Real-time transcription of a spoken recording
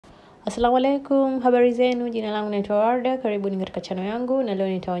Assalamu alaikum, habari zenu, jina langu naitwa Warda, karibuni katika channel yangu na leo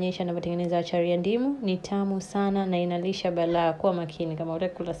nitaonyesha ninavyotengeneza achari ya ndimu. Ni tamu sana na inalisha balaa, kuwa makini kama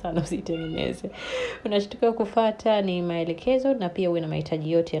unataka kula sana usitengeneze. Unachotakiwa kufuata ni maelekezo na pia uwe na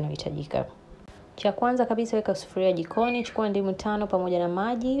mahitaji yote yanayohitajika. Cha kwanza kabisa, weka sufuria jikoni, chukua ndimu 5 pamoja na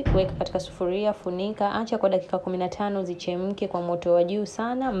maji, weka katika sufuria, funika, acha kwa dakika 15 zichemke kwa moto wa juu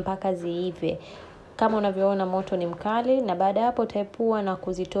sana mpaka ziive. Kama unavyoona moto ni mkali, na baada hapo utaepua na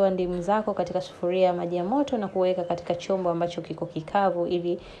kuzitoa ndimu zako katika sufuria ya maji ya moto na kuweka katika chombo ambacho kiko kikavu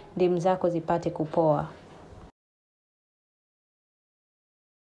ili ndimu zako zipate kupoa.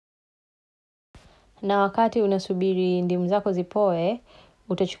 Na wakati unasubiri ndimu zako zipoe,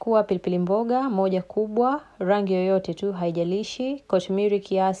 utachukua pilipili mboga 1 kubwa, rangi yoyote tu haijalishi, kotimiri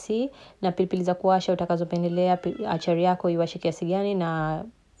kiasi na pilipili za kuwasha utakazopendelea achari yako iwashe kiasi gani, na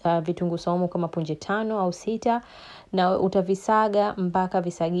vitunguu saumu kama punje 5 au 6, na utavisaga mpaka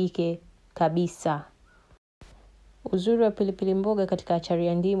visagike kabisa. Uzuri wa pilipili mboga katika achari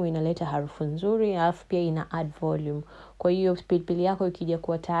ya ndimu, inaleta harufu nzuri, alafu pia ina add volume. Kwa hiyo pilipili yako ikija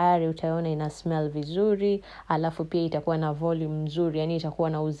kuwa tayari utaona ina smell vizuri, alafu pia itakuwa na volume nzuri, yani itakuwa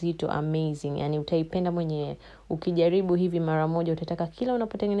na uzito amazing. Yani utaipenda mwenyewe. Ukijaribu hivi mara moja utataka kila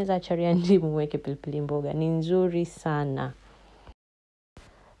unapotengeneza achari ya ndimu uweke pilipili mboga. Ni nzuri sana.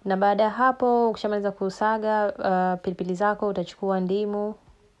 Na baada hapo ukishamaliza kusaga pilipili zako, utachukua ndimu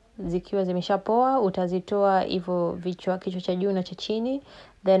zikiwa zimeshapoa, utazitoa hivyo kichwa cha juu na cha chini,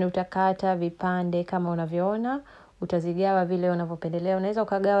 then utakata vipande kama unavyoona, utazigawa vile unavyopendelea. Unaweza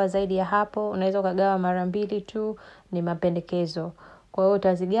ukagawa zaidi ya hapo, unaweza ukagawa mara 2 tu, ni mapendekezo. Kwa hiyo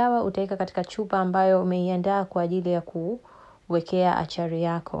utazigawa, utaweka katika chupa ambayo umeiandaa kwa ajili ya kuwekea achari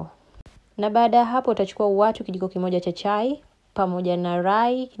yako. Na baada hapo utachukua uwatu kijiko kimoja cha chai pamoja na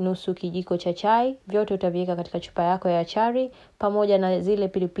rai nusu kijiko cha chai, vyote utaviweka katika chupa yako ya achari pamoja na zile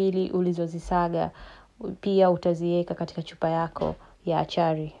pilipili ulizozisaga pia utaziweka katika chupa yako ya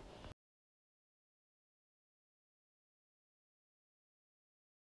achari.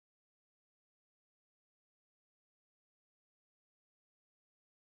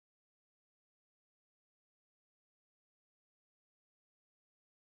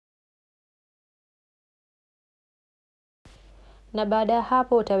 Na baada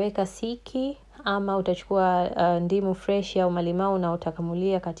hapo utaweka siki ama utachukua ndimu fresh au malimau na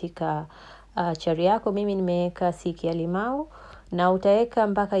utakamulia katika achari yako. Mimi nimeweka siki ya limau, na utaweka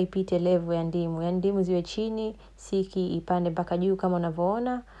mpaka ipite level ya ndimu. Yani ndimu ziwe chini, siki ipande mpaka juu kama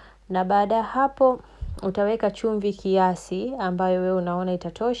unavyoona. Na baada hapo utaweka chumvi kiasi ambayo wewe unaona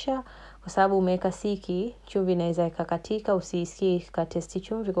itatosha, kwa sababu umeweka siki, chumvi inaweza ikakatika, usisikie katesti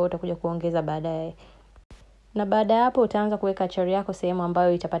chumvi, kwa hiyo utakuja kuongeza baadaye. Na baada hapo utaanza kuweka achari yako sehemu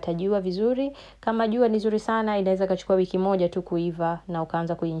ambayo itapata jua vizuri. Kama jua ni nzuri sana, inaweza kachukua wiki moja tu kuiva na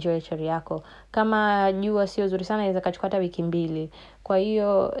ukaanza kuenjoy achari yako. Kama jua sio nzuri sana, inaweza kachukua hata wiki 2. Kwa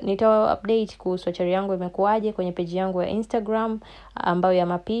hiyo nitawa update kuhusu achari yangu imekuaje kwenye page yangu ya Instagram ambayo ya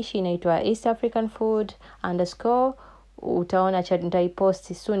mapishi, inaitwa East African Food _ utaona achari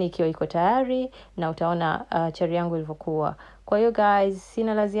nitaipost soon ikiwa iko tayari, na utaona achari yangu ilivyokuwa. Kwa hiyo guys,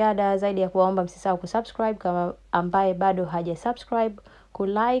 sina la ziada zaidi ya kuwaomba msisahau kusubscribe kama ambaye bado hajasubscribe,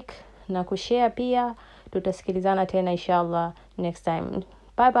 kulike na kushare pia. Tutasikilizana tena inshallah next time.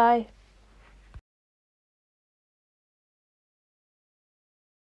 Bye bye.